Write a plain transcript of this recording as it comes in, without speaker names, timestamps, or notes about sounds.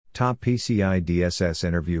Top PCI-DSS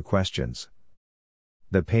interview questions.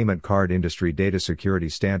 The Payment Card Industry Data Security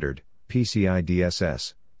Standard,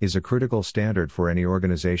 PCI-DSS, is a critical standard for any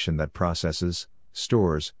organization that processes,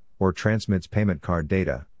 stores, or transmits payment card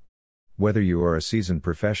data. Whether you are a seasoned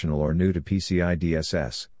professional or new to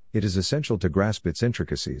PCI-DSS, it is essential to grasp its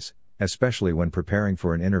intricacies, especially when preparing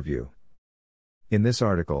for an interview. In this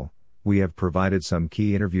article, we have provided some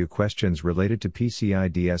key interview questions related to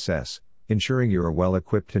PCI-DSS, ensuring you are well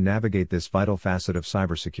equipped to navigate this vital facet of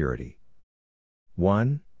cybersecurity.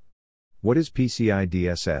 1. What is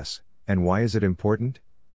PCI-DSS, and why is it important?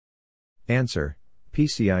 Answer: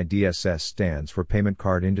 PCI-DSS stands for Payment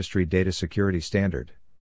Card Industry Data Security Standard.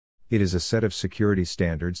 It is a set of security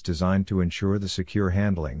standards designed to ensure the secure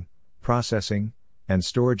handling, processing, and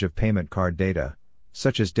storage of payment card data,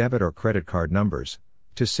 such as debit or credit card numbers,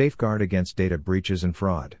 to safeguard against data breaches and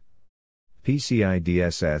fraud.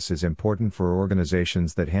 PCI-DSS is important for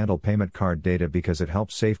organizations that handle payment card data because it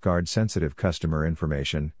helps safeguard sensitive customer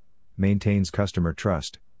information, maintains customer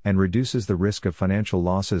trust, and reduces the risk of financial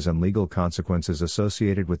losses and legal consequences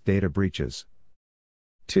associated with data breaches.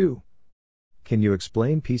 2. Can you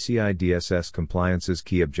explain PCI-DSS compliance's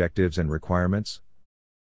key objectives and requirements?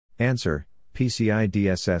 Answer: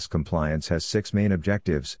 PCI-DSS compliance has 6 main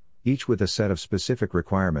objectives, each with a set of specific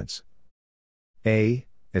requirements. A.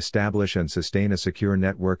 Establish and sustain a secure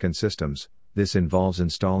network and systems. This involves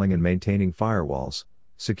installing and maintaining firewalls,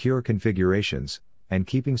 secure configurations, and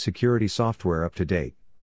keeping security software up to date.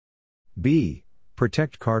 B.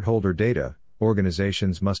 Protect cardholder data.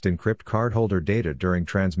 Organizations must encrypt cardholder data during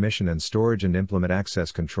transmission and storage and implement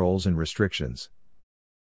access controls and restrictions.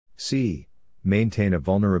 C. Maintain a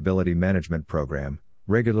vulnerability management program,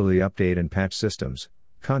 regularly update and patch systems,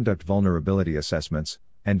 conduct vulnerability assessments,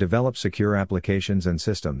 and develop secure applications and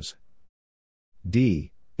systems.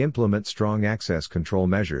 D. Implement strong access control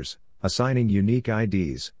measures, assigning unique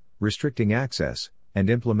IDs, restricting access, and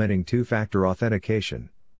implementing two-factor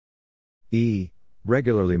authentication. E.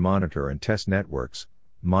 Regularly monitor and test networks.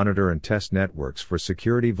 Monitor and test networks for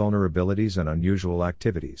security vulnerabilities and unusual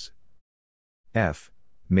activities. F.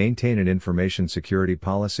 Maintain an information security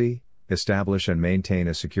policy. Establish and maintain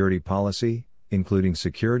a security policy, including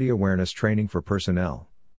security awareness training for personnel.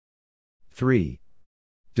 3.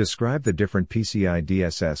 Describe the different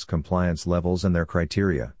PCI-DSS compliance levels and their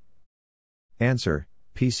criteria. Answer: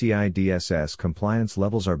 PCI-DSS compliance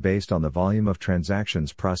levels are based on the volume of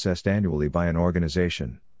transactions processed annually by an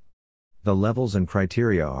organization. The levels and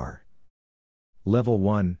criteria are: Level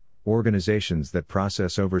 1, organizations that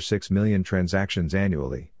process over 6 million transactions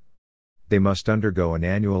annually. They must undergo an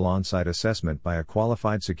annual on-site assessment by a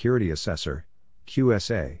qualified security assessor,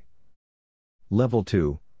 QSA. Level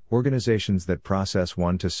 2, organizations that process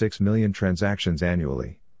 1 to 6 million transactions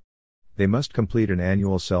annually. They must complete an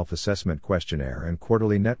annual self-assessment questionnaire and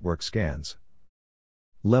quarterly network scans.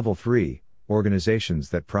 Level 3, organizations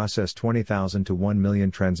that process 20,000 to 1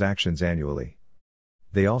 million transactions annually.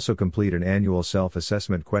 They also complete an annual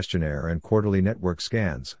self-assessment questionnaire and quarterly network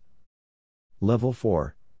scans. Level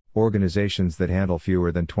 4, organizations that handle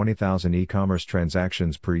fewer than 20,000 e-commerce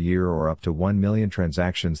transactions per year or up to 1 million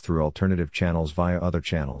transactions through alternative channels via other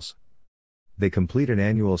channels. They complete an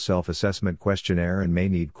annual self-assessment questionnaire and may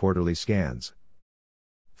need quarterly scans.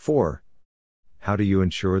 4. How do you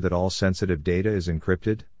ensure that all sensitive data is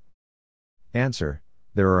encrypted? Answer: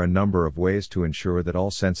 there are a number of ways to ensure that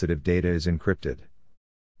all sensitive data is encrypted.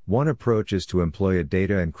 One approach is to employ a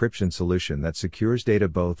data encryption solution that secures data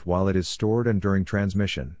both while it is stored and during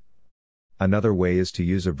transmission. Another way is to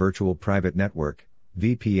use a virtual private network,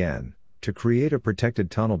 VPN, to create a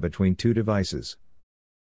protected tunnel between two devices.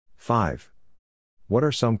 5. What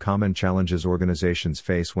are some common challenges organizations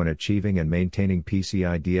face when achieving and maintaining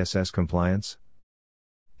PCI-DSS compliance?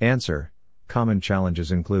 Answer: common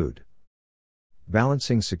challenges include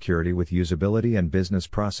balancing security with usability and business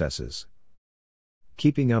processes,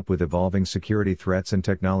 keeping up with evolving security threats and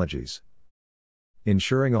technologies,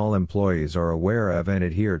 ensuring all employees are aware of and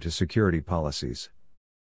adhere to security policies,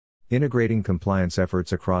 integrating compliance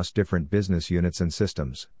efforts across different business units and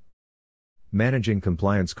systems, managing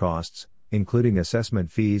compliance costs, including assessment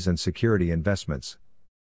fees and security investments,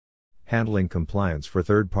 handling compliance for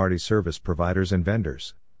third-party service providers and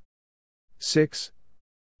vendors. 6.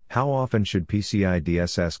 How often should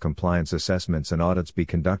PCI-DSS compliance assessments and audits be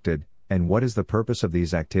conducted, and what is the purpose of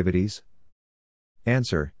these activities?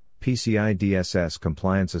 Answer: PCI-DSS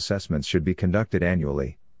compliance assessments should be conducted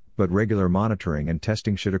annually, but regular monitoring and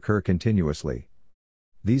testing should occur continuously.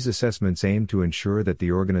 These assessments aim to ensure that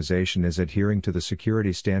the organization is adhering to the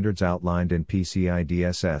security standards outlined in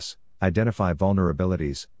PCI-DSS, identify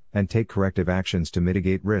vulnerabilities, and take corrective actions to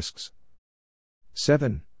mitigate risks.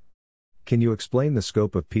 7. Can you explain the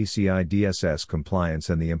scope of PCI-DSS compliance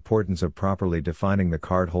and the importance of properly defining the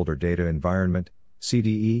cardholder data environment,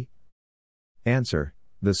 CDE? Answer: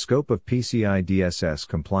 the scope of PCI-DSS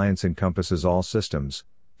compliance encompasses all systems,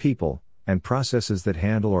 people, and processes that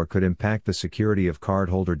handle or could impact the security of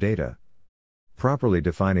cardholder data. Properly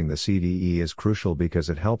defining the CDE is crucial because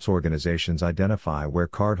it helps organizations identify where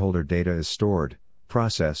cardholder data is stored,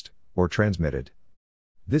 processed, or transmitted.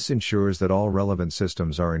 This ensures that all relevant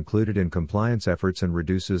systems are included in compliance efforts and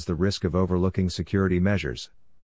reduces the risk of overlooking security measures.